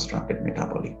reconstructed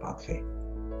metabolic pathway.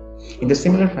 In the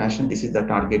similar fashion, this is the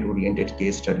target-oriented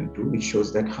case study too, which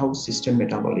shows that how system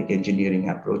metabolic engineering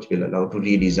approach will allow to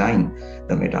redesign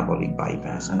the metabolic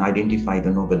bypass and identify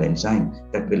the novel enzyme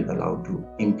that will allow to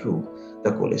improve the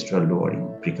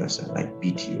cholesterol-lowering precursor like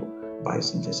BTO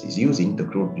biosynthesis using the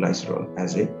crude glycerol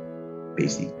as a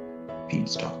basic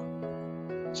feedstock.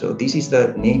 So this is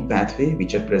the named pathway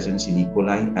which are present in E.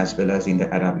 coli as well as in the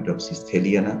Arabidopsis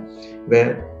thaliana,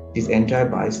 where this entire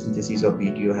biosynthesis of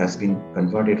BTO has been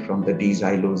converted from the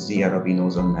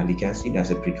D-xylose-Z-arabinose malic acid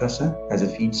as a precursor, as a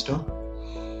feedstock.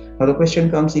 Now the question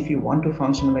comes, if you want to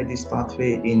functionalize this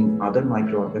pathway in other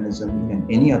microorganisms and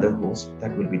any other host,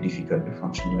 that will be difficult to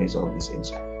functionalize all these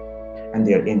enzymes. And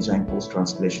their enzyme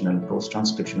post-translational,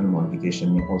 post-transcriptional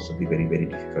modification may also be very, very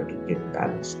difficult to get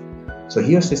balanced. So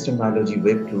here system biology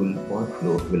web tool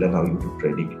workflow will allow you to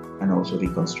predict and also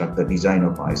reconstruct the design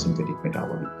of biosynthetic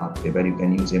metabolic pathway, where you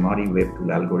can use MRE web tool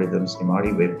algorithms,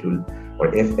 MRE web tool or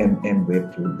FMM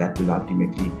web tool that will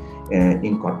ultimately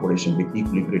in corporation with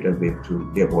equilibrator web tool,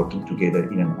 they are working together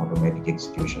in an automatic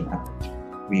execution approach.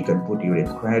 We can put your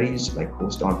inquiries like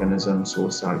host organism,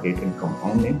 source target and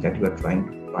compound name that you are trying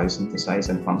to biosynthesize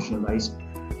and functionalize,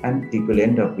 and it will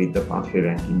end up with the pathway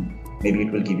ranking. Maybe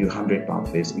it will give you 100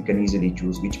 pathways. You can easily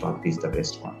choose which pathway is the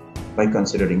best one by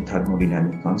considering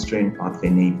thermodynamic constraint, pathway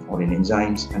name, foreign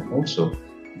enzymes, and also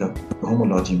the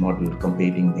homology model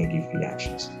comparing native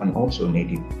reactions and also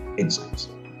native enzymes.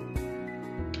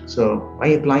 So by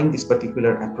applying this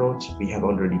particular approach, we have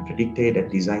already predicted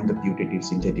and designed the putative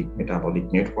synthetic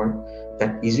metabolic network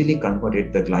that easily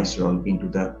converted the glycerol into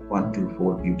the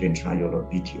 1,2,4-butane triol or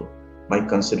BTO.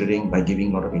 By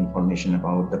giving a lot of information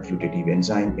about the putative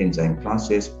enzyme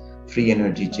classes, free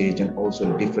energy change, and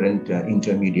also different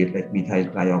intermediate like methyl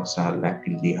glyoxal,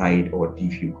 lactaldehyde, or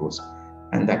D-fucose.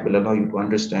 And that will allow you to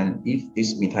understand if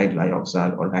this methyl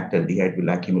glyoxal or lactaldehyde will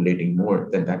accumulating more,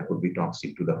 then that could be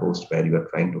toxic to the host where you are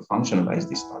trying to functionalize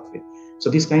this pathway. So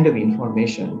this kind of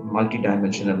information,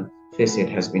 multidimensional facet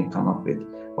has been come up with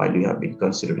while you have been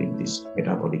considering this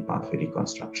metabolic pathway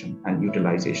reconstruction and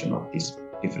utilization of these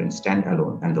different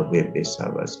standalone and the web-based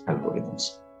servers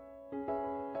algorithms.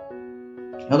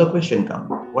 Now the question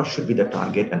comes, what should be the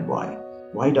target and why?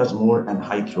 Why does more and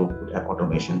high throughput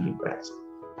automation requires?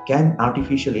 Can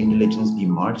artificial intelligence be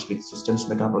merged with systems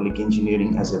metabolic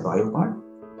engineering as a biopart?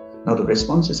 Now the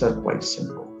responses are quite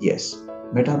simple. Yes,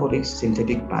 metabolic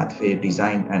synthetic pathway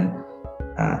design and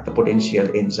the potential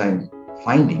enzyme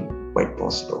finding quite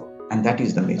possible. And that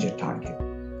is the major target.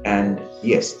 And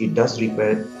yes, it does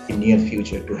require in near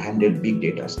future to handle big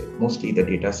data set, mostly the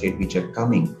data set which are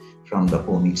coming from the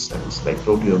omics studies like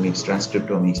proteomics,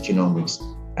 transcriptomics, genomics,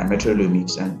 and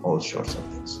metabolomics, and all sorts of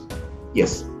things.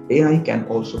 Yes, AI can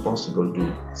also possible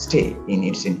to stay in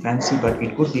its infancy, but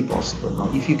it could be possible. Now,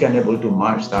 if you can able to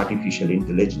merge the artificial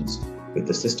intelligence with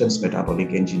the systems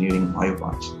metabolic engineering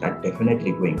bioparts, that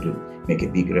definitely going to make a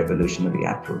big revolutionary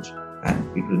approach,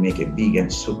 and it will make a big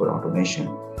and super automation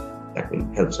that will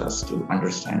help us to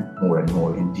understand more and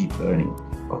more in deep learning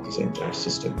of this entire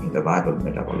system in the viable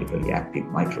metabolically active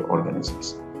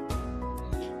microorganisms.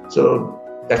 So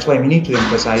that's why we need to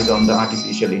emphasize on the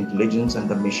artificial intelligence and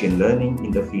the machine learning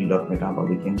in the field of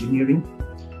metabolic engineering.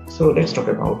 So let's talk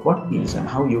about what is and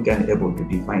how you can able to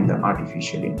define the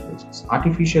artificial intelligence.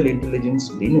 Artificial intelligence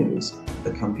leverages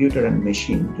the computer and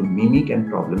machine to mimic and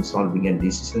problem solving and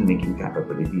decision making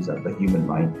capabilities of the human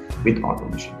mind with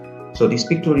automation. So this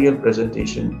pictorial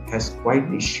presentation has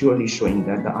quite surely showing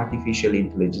that the artificial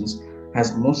intelligence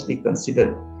has mostly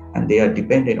considered and they are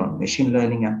dependent on machine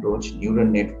learning approach, neural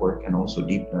network, and also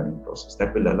deep learning process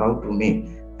that will allow to make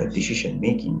the decision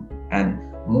making and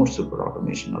more super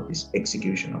automation of this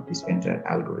execution of this entire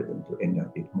algorithm to end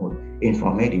up with more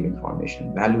informative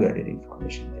information, value-added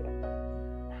information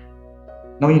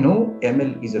there. Now, you know,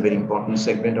 ML is a very important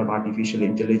segment of artificial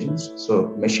intelligence.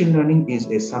 So machine learning is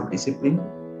a sub-discipline,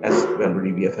 as well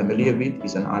we are familiar with,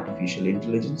 is an artificial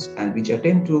intelligence, and which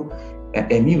attempt to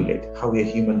emulate how a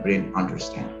human brain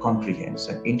understands, comprehends,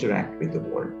 and interact with the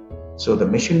world. So the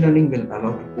machine learning will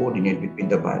allow to coordinate between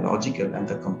the biological and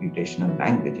the computational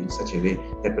language in such a way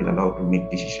that will allow to make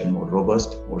decision more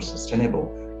robust, more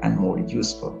sustainable, and more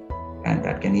useful, and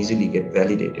that can easily get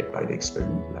validated by the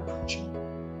experimental approach.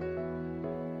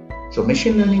 So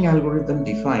machine learning algorithm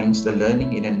defines the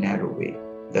learning in a narrow way,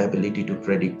 the ability to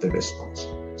predict the response.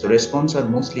 So response are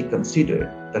mostly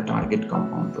considered the target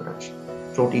compound production,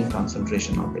 protein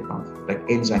concentration of the compound, like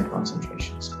enzyme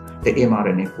concentrations, the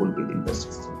mRNA pool within the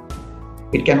system.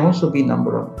 It can also be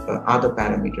number of other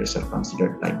parameters are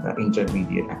considered like the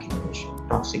intermediate accumulation,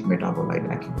 toxic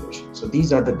metabolite accumulation. So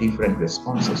these are the different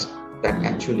responses that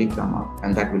actually come up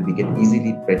and that will be get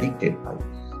easily predicted by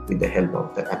with the help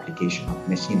of the application of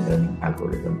machine learning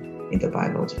algorithm in the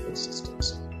biological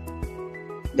systems.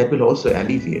 That will also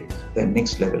alleviate the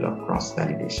next level of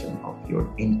cross-validation of your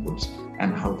inputs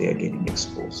and how they are getting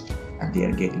exposed and they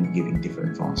are giving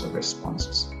different forms of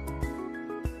responses.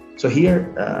 So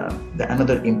here,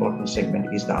 another important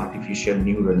segment is the artificial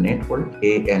neural network,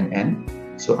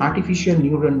 ANN. So artificial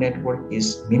neural network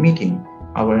is mimicking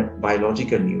our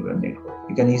biological neural network.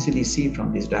 You can easily see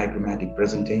from this diagrammatic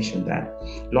presentation that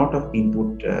a lot of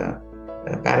input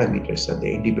parameters are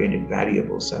there, independent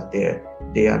variables are there.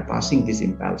 They are passing these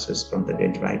impulses from the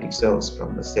dendritic cells,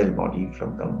 from the cell body,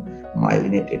 from the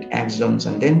myelinated axons,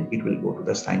 and then it will go to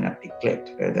the synaptic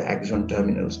cleft, where the axon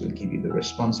terminals will give you the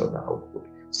response of the output.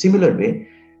 Similar way,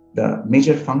 the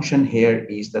major function here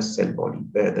is the cell body,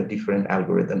 where the different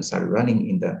algorithms are running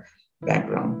in the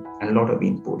background, and a lot of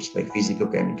inputs like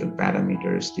physicochemical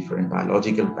parameters, different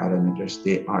biological parameters,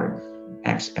 they are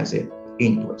acts as a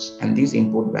inputs, and these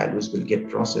input values will get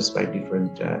processed by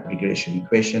different regression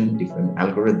equation, different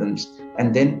algorithms,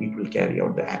 and then it will carry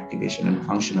out the activation and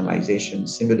functionalization,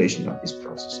 simulation of this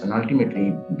process, and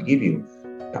ultimately give you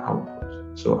the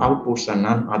outputs. So outputs are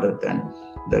none other than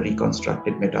the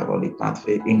reconstructed metabolic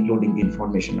pathway, including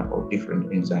information about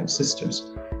different enzyme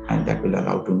systems, and that will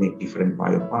allow to make different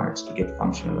bioparts to get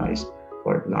functionalized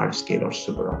for large scale or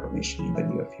super automation in the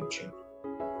near future.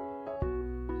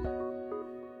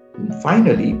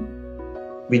 Finally,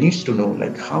 we need to know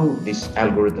like how these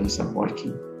algorithms are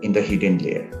working in the hidden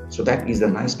layer. So that is a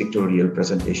nice pictorial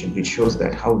presentation which shows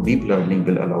that how deep learning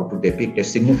will allow to depict a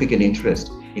significant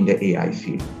interest in the AI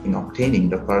field in obtaining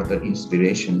the further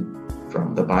inspiration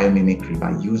from the biomimicry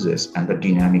by users and the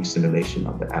dynamic simulation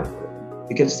of the algorithm.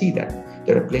 You can see that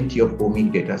there are plenty of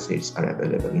omic data sets are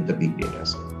available in the big data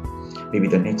set. Maybe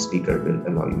the next speaker will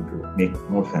allow you to make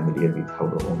more familiar with how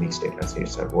the omics data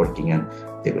sets are working, and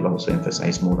they will also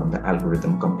emphasize more on the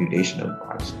algorithm computational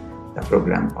parts, the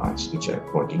program parts, which are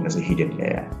working as a hidden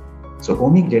layer. So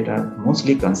omic data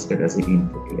mostly considered as an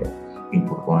input layer.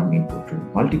 Input 1, input 2,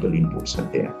 multiple inputs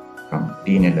are there from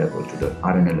DNA level to the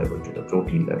RNA level to the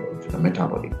protein level to the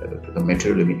metabolic level to the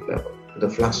metabolomic level to the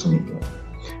fluxomic level.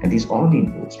 And these all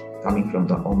inputs coming from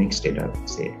the omics data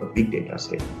set or big data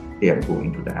set, they are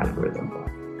going to the algorithm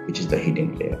part, which is the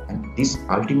hidden layer. And this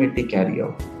ultimately carry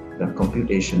out the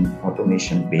computation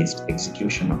automation based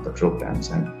execution of the programs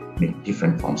and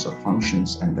different forms of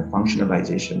functions and the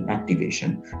functionalization,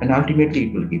 activation, and ultimately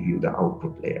it will give you the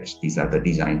output layers. These are the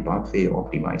design pathway,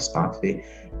 optimized pathway,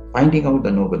 finding out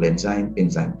the novel enzyme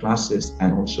classes,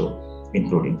 and also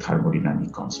including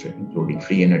thermodynamic constraint, including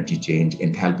free energy change,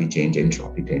 enthalpy change,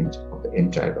 entropy change of the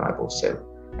entire viable cell,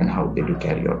 and how they do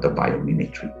carry out the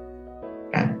biomimicry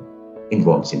and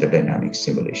involves in the dynamic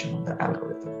simulation of the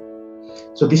algorithm.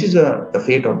 So this is the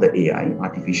fate of the AI,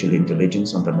 artificial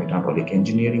intelligence on the metabolic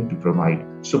engineering, to provide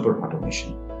super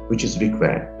automation, which is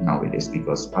required nowadays,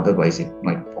 because otherwise it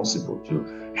might be possible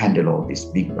to handle all these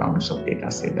big rounds of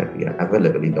data set that we are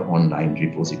available in the online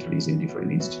repositories in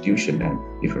different institutions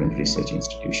and different research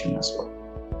institutions as well.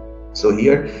 So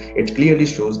here it clearly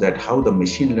shows that how the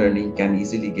machine learning can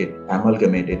easily get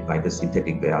amalgamated by the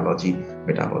synthetic biology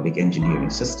metabolic engineering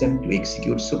system to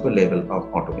execute super level of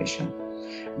automation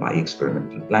by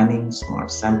experimental planning,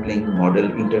 smart sampling, model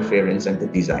interference, and the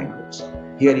design rules.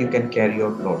 Here you can carry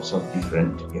out lots of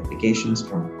different applications,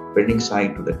 from building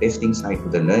side to the testing side to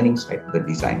the learning side to the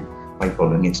design, by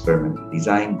following experimental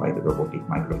design, by the robotic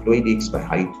microfluidics, by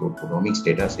high throughput omics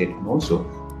data set, and also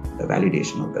the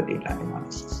validation of the data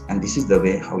analysis. And this is the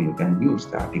way how you can use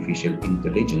the artificial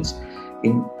intelligence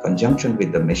in conjunction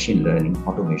with the machine learning,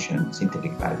 automation,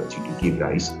 synthetic biology to give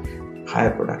rise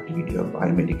higher productivity of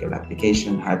biomedical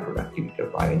application, higher productivity of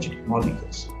bioengineered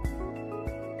molecules.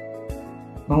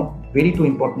 Now, very two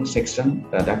important section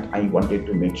that I wanted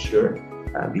to make sure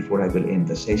before I will end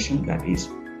the session, that is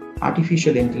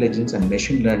artificial intelligence and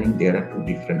machine learning. There are two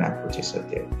different approaches out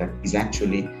there that is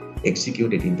actually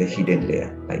executed in the hidden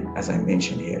layer, like as I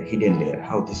mentioned here, hidden layer,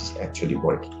 how this is actually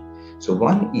working. So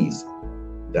one is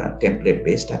the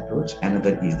template-based approach,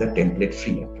 another is the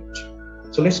template-free approach.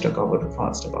 So let's talk about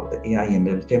first about the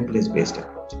AI/ML template-based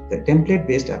approach. The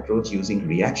template-based approach using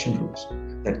reaction rules,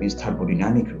 that means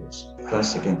thermodynamic rules,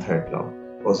 first, second, third law,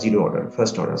 or zero order,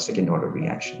 first order, second order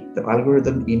reaction. The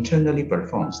algorithm internally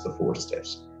performs the 4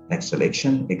 steps, like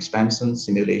selection, expansion,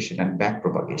 simulation, and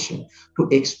backpropagation, to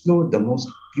explore the most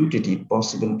putative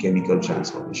possible chemical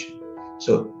transformation.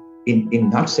 So in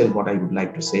nutshell, what I would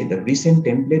like to say, the recent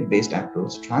template-based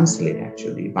approach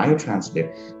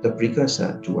biotranslate the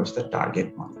precursor towards the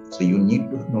target molecule. So you need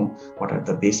to know what are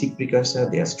the basic precursor,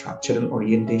 their structural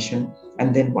orientation,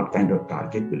 and then what kind of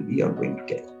target will we are going to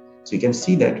get. So you can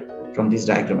see that from this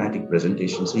diagrammatic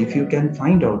presentation. So if you can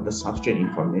find out the substrate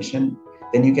information,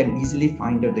 then you can easily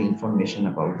find out the information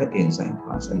about the enzyme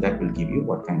class, and that will give you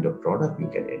what kind of product you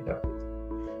can end up with.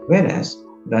 Whereas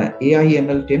the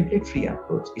AI/ML template-free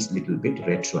approach is a little bit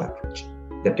retro approach.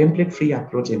 The template-free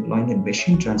approach employing a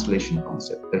machine translation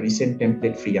concept. The recent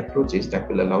template-free approaches that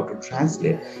will allow to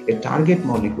translate a target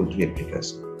molecule to a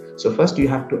precursor. So first you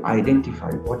have to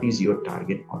identify what is your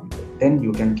target molecule. Then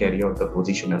you can carry out the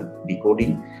positional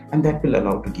decoding, and that will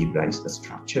allow to give rise to the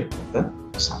structure of the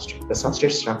substrate. The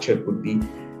substrate structure could be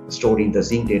stored in the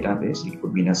zinc database, it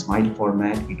could be in a SMILE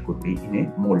format, it could be in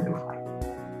a MOLDO file.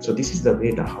 So this is the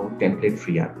way how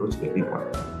template-free approach will be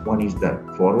working. One is the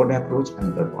forward approach,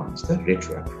 and the one is the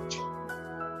retro approach.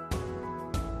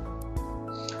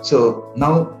 So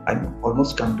now I'm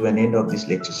almost come to an end of this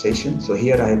lecture session. So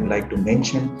here I would like to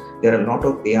mention there are a lot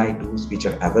of AI tools which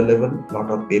are available, a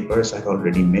lot of papers I've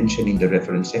already mentioned in the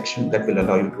reference section that will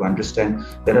allow you to understand.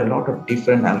 There are a lot of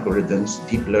different algorithms,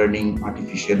 deep learning,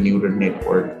 artificial neural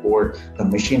network, or the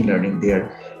machine learning. They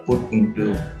are put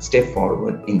into step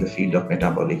forward in the field of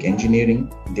metabolic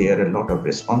engineering. There are a lot of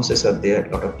responses are there, a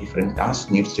lot of different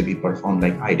tasks needs to be performed,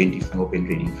 like identify open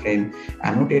reading frame,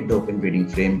 annotate the open reading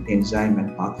frame, enzyme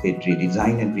and pathway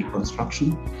redesign and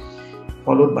reconstruction,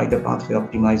 followed by the pathway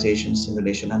optimization,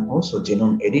 simulation, and also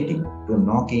genome editing to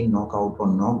knock in, knock out, or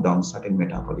knock down certain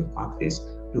metabolic pathways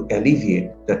to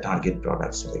alleviate the target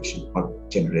product selection or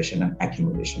generation and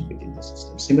accumulation within the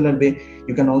system. Similar way,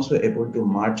 you can also able to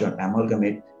merge or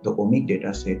amalgamate the omic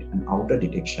data set and outer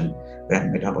detection,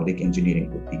 where metabolic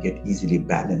engineering would be get easily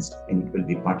balanced, and it will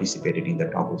be participated in the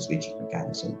toggle switching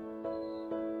mechanism.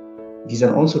 These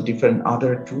are also different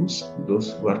other tools,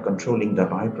 those who are controlling the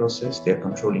bioprocess, they are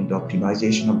controlling the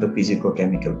optimization of the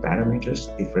physicochemical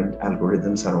parameters. Different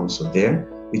algorithms are also there,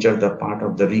 which are the part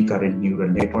of the recurrent neural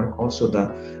network, also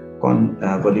the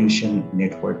convolution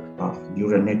network of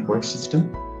neural network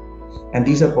system. And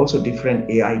these are also different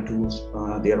AI tools.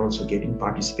 They are also getting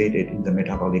participated in the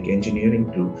metabolic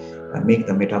engineering to make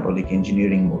the metabolic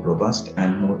engineering more robust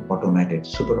and more automated,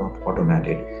 super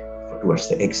automated towards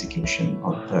the execution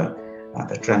of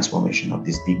the transformation of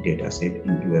this big data set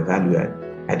into a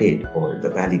value-added or the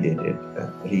validated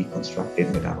reconstructed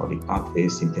metabolic pathway,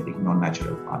 synthetic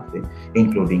non-natural pathway,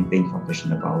 including the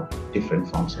information about different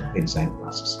forms of enzyme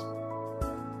classes.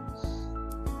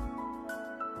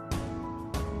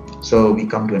 So we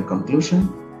come to a conclusion.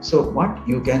 So what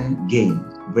you can gain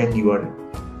when you are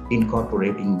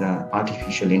incorporating the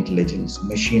artificial intelligence,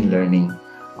 machine learning,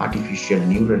 artificial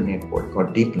neural network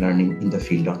or deep learning in the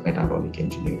field of metabolic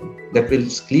engineering. That will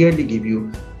clearly give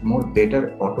you more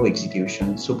better auto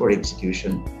execution, super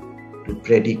execution to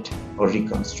predict or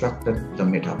reconstruct the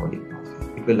metabolic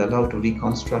pathway. It will allow to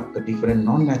reconstruct the different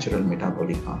non-natural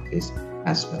metabolic pathways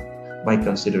as well by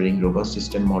considering robust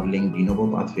system modeling, de novo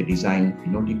pathway design,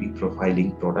 phenotypic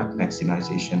profiling, product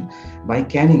maximization, by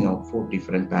canning out 4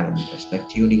 different parameters like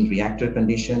tuning reactor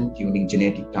condition, tuning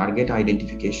genetic target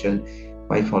identification,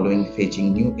 by following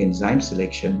fetching new enzyme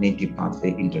selection, native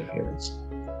pathway interference.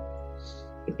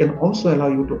 It can also allow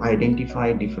you to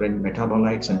identify different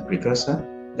metabolites and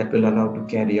precursor that will allow to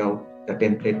carry out the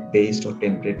template-based or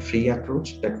template-free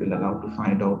approach that will allow to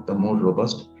find out the more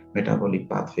robust metabolic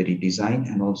pathway redesign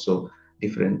and also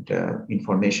different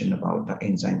information about the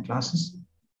enzyme classes.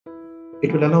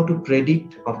 It will allow to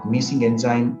predict of missing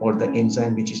enzyme or the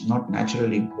enzyme which is not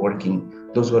naturally working,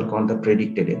 those who are called the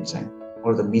predicted enzyme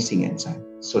or the missing enzyme.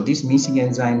 So these missing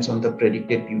enzymes on the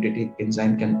predicted putative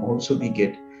enzyme can also be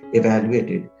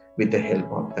evaluated with the help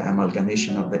of the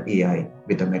amalgamation of the AI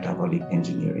with the metabolic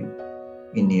engineering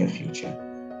in near future.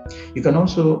 You can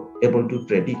also able to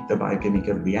predict the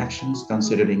biochemical reactions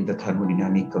considering the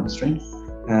thermodynamic constraint,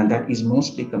 and that is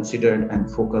mostly considered and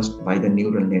focused by the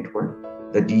neural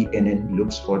network. The DNN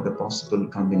looks for the possible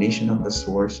combination of the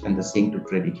source and the sink to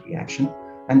predict reaction,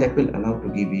 and that will allow to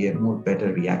give you a more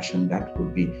better reaction that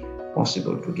could be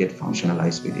possible to get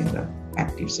functionalized within the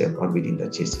active cell or within the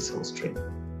chassis host trait.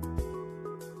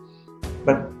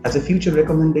 But as a future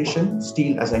recommendation,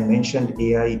 still, as I mentioned,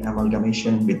 AI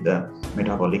amalgamation with the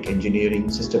metabolic engineering,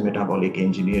 system metabolic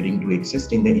engineering do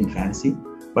exist in the infancy.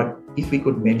 But if we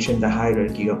could mention the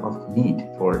hierarchy of need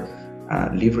for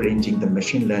leveraging the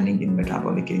machine learning in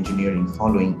metabolic engineering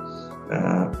following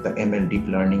the ML deep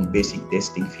learning, basic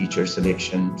testing, feature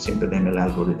selection, simple ML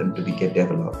algorithm to be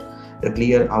developed, the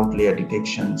clear outlier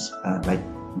detections like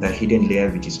the hidden layer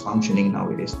which is functioning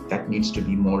nowadays, that needs to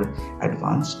be more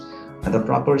advanced. And the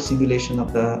proper simulation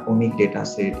of the omic data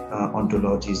set,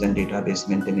 ontologies and database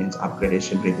maintenance,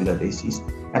 upgradation regular basis,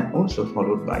 and also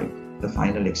followed by the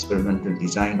final experimental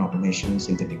design, automation,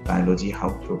 synthetic biology, how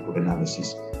throughput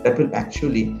analysis that will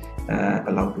actually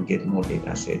allow to get more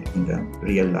data set in the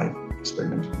real life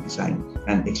experimental design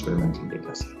and experimental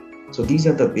data set. So these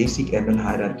are the basic ML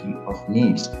hierarchy of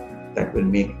needs that will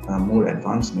make more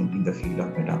advancement in the field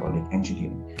of metabolic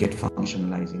engineering, get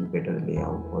functionalizing better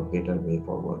layout or better way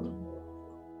forward.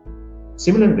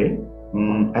 Similar way,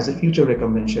 as a future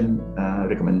recommendation,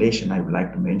 I would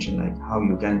like to mention like how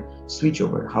you can switch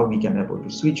over, how we can able to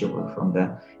switch over from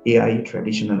the AI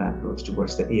traditional approach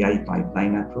towards the AI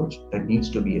pipeline approach that needs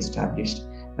to be established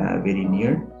very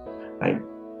near.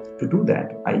 To do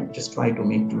that, I just try to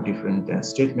make 2 different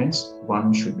statements.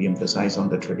 One should be emphasized on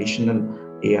the traditional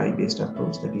AI-based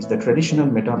approach. That is, the traditional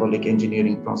metabolic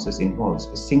engineering process involves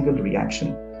a single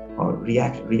reaction or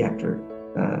reactor.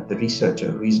 The researcher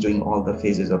who is doing all the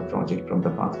phases of project from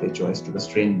the pathway choice to the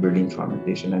strain building,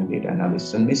 fermentation, and data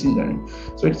analysis and machine learning.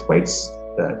 So it's quite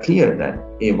clear that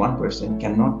one person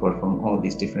cannot perform all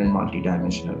these different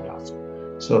multidimensional tasks.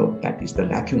 So that is the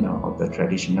lacuna of the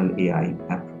traditional AI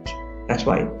approach. That's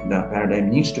why the paradigm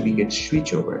needs to get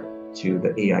switched over to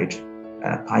the AI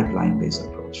pipeline-based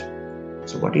approach.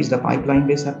 So what is the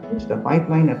pipeline-based approach? The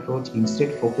pipeline approach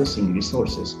instead focusing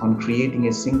resources on creating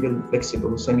a single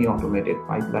flexible semi-automated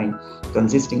pipeline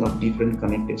consisting of different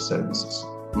connected services.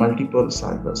 Multiple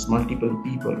servers, multiple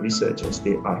people, researchers,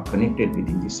 they are connected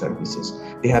within these services.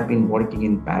 They have been working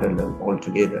in parallel all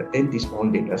together. Then these small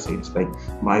data sets like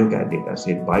BioCAD data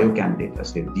set, BioCam data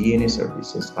set, DNA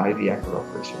services, bioreactor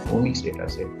operation, omics data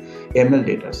set, ML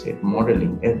data set,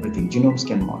 modeling, everything, genome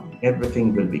scan modeling,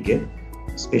 everything will be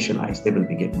specialized, they will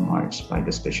be merged by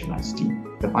the specialized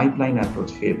team. The pipeline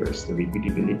approach favors the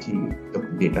repeatability, the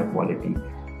data quality,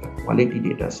 the quality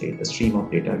data set, the stream of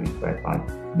data required by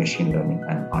machine learning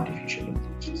and artificial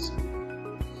intelligence.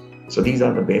 So these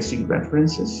are the basic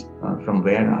references from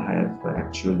where I have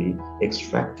actually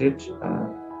extracted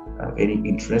very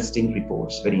interesting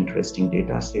reports, very interesting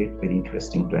data set, very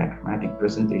interesting diagrammatic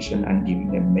presentation, and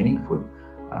giving a meaningful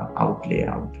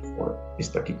layout for this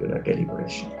particular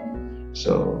deliberation.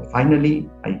 So finally,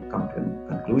 I come to a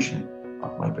conclusion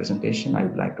of my presentation. I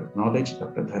would like to acknowledge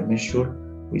Dr.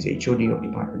 Dharmeshwar, who is HOD of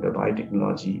Department of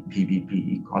Biotechnology,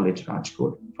 VVPE College,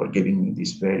 Rajkot, for giving me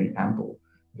this very ample,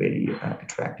 very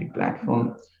attractive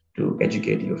platform to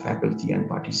educate your faculty and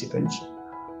participants.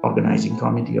 Organizing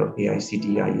Committee of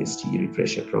AICTE-ISTE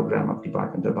Refresher Program of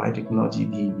Department of Biotechnology,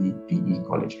 VVPE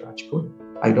College, Rajkot.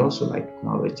 I'd also like to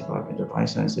acknowledge the Department of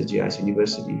Biosciences, GIS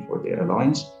University, for their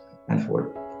alliance and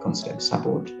for constant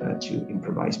support to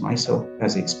improvise myself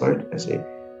as an expert, as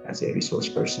a resource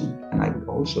person. And I would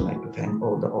also like to thank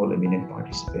all eminent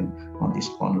participants on this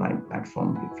online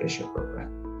platform refresher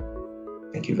program.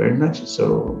 Thank you very much.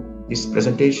 So this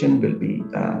presentation will be,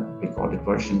 recorded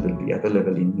version will be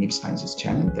available in MIP Sciences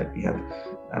channel that we have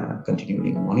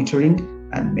continually monitoring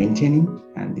and maintaining.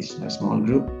 And this is a small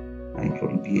group,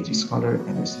 including PhD scholar,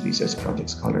 MSc research project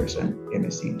scholars, and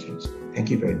MSc interns. Thank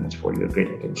you very much for your great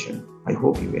attention. I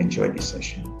hope you enjoyed this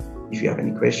session. If you have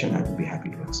any question, I will be happy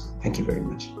to answer. Thank you very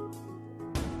much.